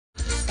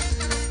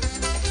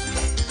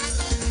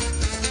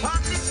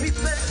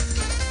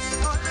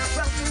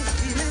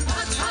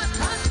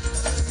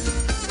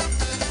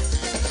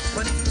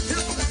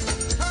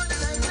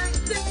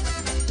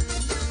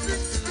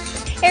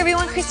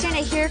Christina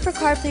here for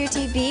Card Player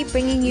TV,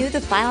 bringing you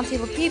the final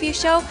table preview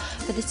show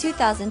for the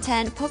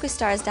 2010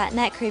 PokerStars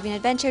Caribbean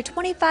Adventure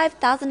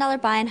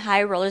 $25,000 buy-in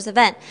high rollers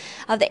event.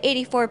 Of the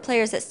 84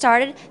 players that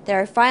started, there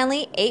are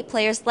finally 8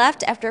 players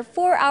left after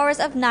 4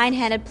 hours of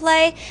 9-handed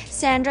play.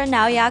 Sandra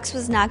Naujax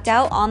was knocked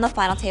out on the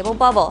final table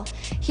bubble.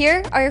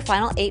 Here are your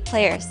final 8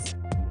 players.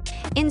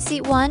 In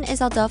seat 1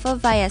 is Adolfo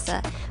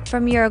Valleza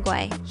from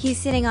Uruguay. He's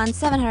sitting on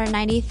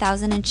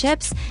 790,000 in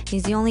chips.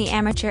 He's the only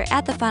amateur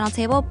at the final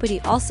table, but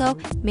he also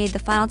made the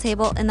final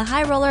table in the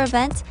high roller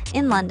event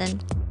in London.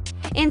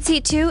 In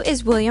seat 2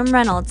 is William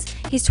Reynolds.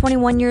 He's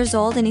 21 years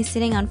old and he's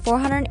sitting on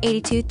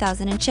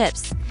 482,000 in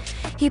chips.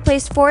 He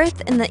placed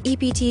 4th in the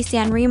EPT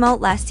San Remo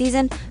last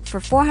season for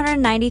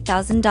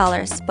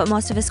 $490,000, but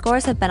most of his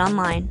scores have been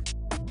online.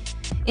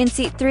 In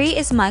seat 3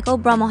 is Michael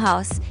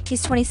Brummelhaus.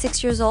 He's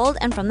 26 years old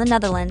and from the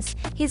Netherlands.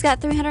 He's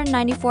got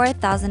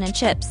 394,000 in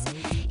chips.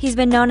 He's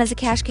been known as a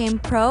cash game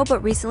pro,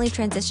 but recently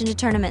transitioned to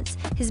tournaments.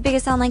 His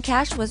biggest online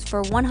cash was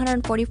for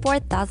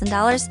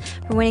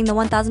 $144,000 for winning the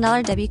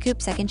 $1,000 W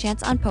Coupe Second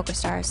Chance on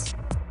PokerStars.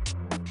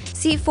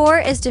 Seat 4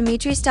 is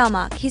Dmitry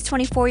Stelmach. He's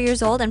 24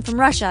 years old and from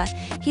Russia.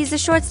 He's the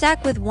short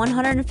stack with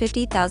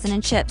 150,000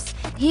 in chips.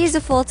 He's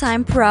a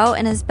full-time pro,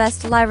 and his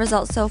best live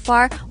result so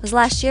far was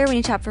last year when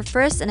he chopped for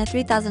first in a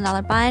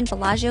 $3,000 buy-in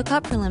Bellagio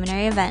Cup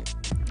preliminary event.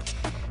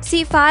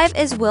 Seat 5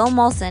 is Will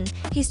Molson.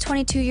 He's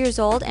 22 years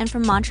old and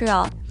from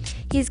Montreal.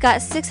 He's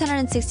got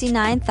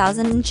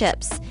 669,000 in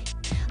chips.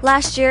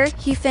 Last year,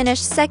 he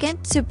finished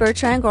second to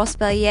Bertrand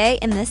Grospellier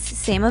in this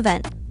same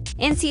event.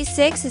 In seat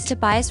 6 is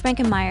Tobias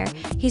Reinkemeier.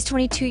 He's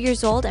 22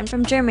 years old and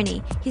from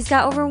Germany. He's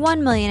got over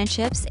 1 million in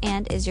chips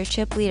and is your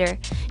chip leader.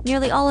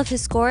 Nearly all of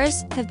his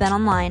scores have been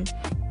online.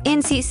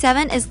 In seat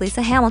 7 is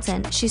Lisa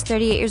Hamilton. She's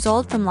 38 years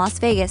old from Las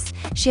Vegas.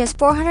 She has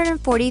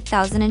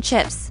 440,000 in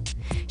chips.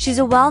 She's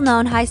a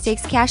well-known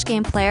high-stakes cash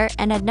game player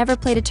and had never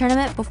played a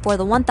tournament before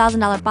the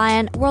 $1,000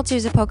 buy-in World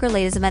Series of Poker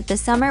Ladies event this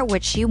summer,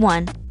 which she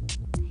won.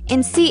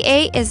 In seat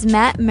 8 is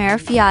Matt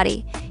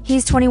Marafiati.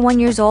 He's 21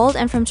 years old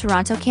and from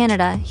Toronto,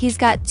 Canada. He's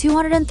got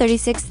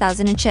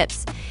 236,000 in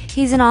chips.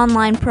 He's an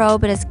online pro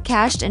but has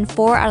cashed in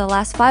 4 out of the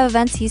last 5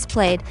 events he's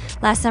played.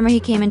 Last summer he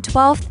came in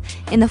 12th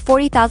in the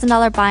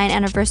 $40,000 buy-in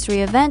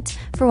anniversary event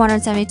for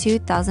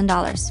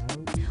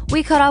 $172,000.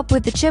 We caught up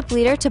with the chip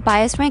leader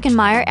Tobias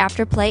Reinkemeier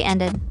after play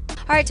ended.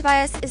 Alright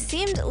Tobias, it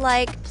seemed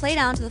like play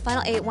down to the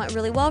final 8 went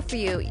really well for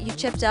you. You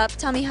chipped up.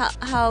 Tell me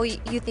how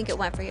you think it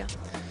went for you.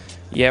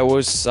 Yeah, it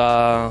was,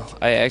 I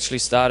actually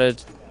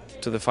started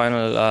to the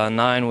final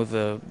 9 with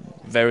a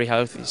very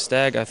healthy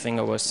stack. I think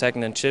I was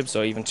second in chips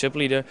or even chip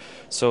leader,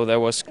 so that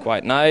was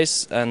quite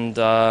nice. And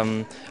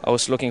I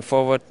was looking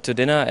forward to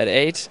dinner at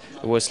 8.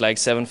 It was like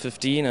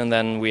 7:15, and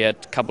then we had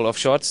a couple of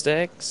short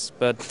stacks.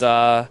 But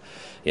yeah,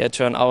 it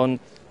turned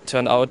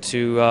out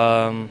to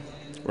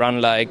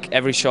run like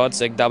every short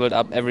stack doubled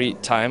up every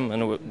time,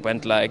 and it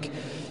went like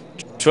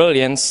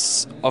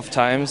trillions of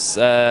times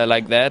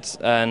like that.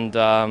 And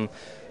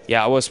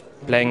yeah, I was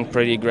playing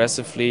pretty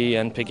aggressively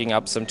and picking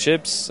up some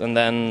chips, and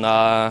then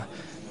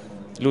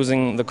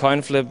losing the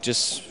coin flip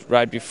just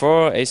right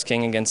before,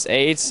 ace-king against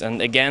 8,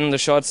 and again the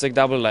short stack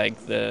double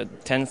like the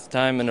 10th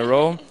time in a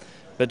row.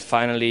 But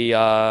finally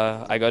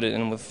I got it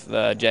in with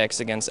jacks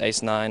against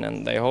ace-9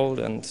 and they hold,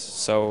 and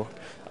so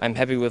I'm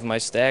happy with my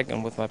stack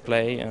and with my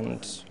play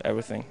and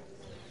everything.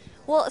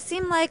 Well, it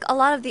seemed like a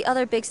lot of the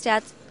other big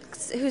stats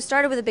who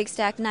started with a big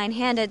stack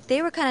 9-handed,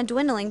 they were kind of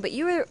dwindling, but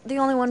you were the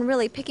only one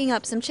really picking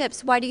up some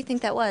chips. Why do you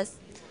think that was?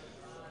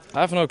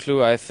 I have no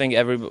clue. I think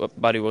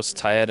everybody was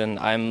tired, and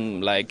I'm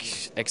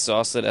like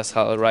exhausted as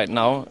hell right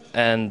now,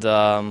 and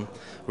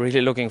really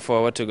looking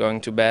forward to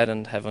going to bed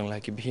and having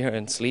like a beer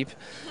and sleep.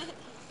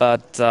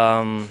 But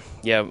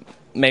yeah,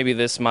 maybe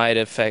this might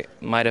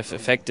have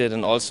affected,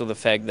 and also the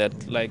fact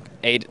that like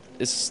 8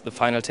 is the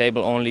final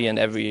table only, and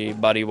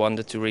everybody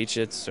wanted to reach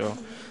it, so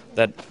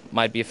that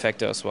might be a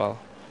factor as well.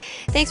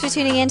 Thanks for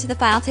tuning in to the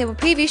Final Table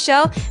Preview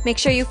Show. Make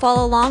sure you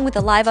follow along with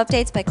the live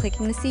updates by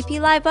clicking the CP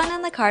Live button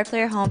on the Card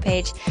Player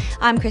homepage.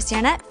 I'm Christy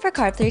Arnett for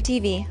Card Player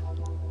TV.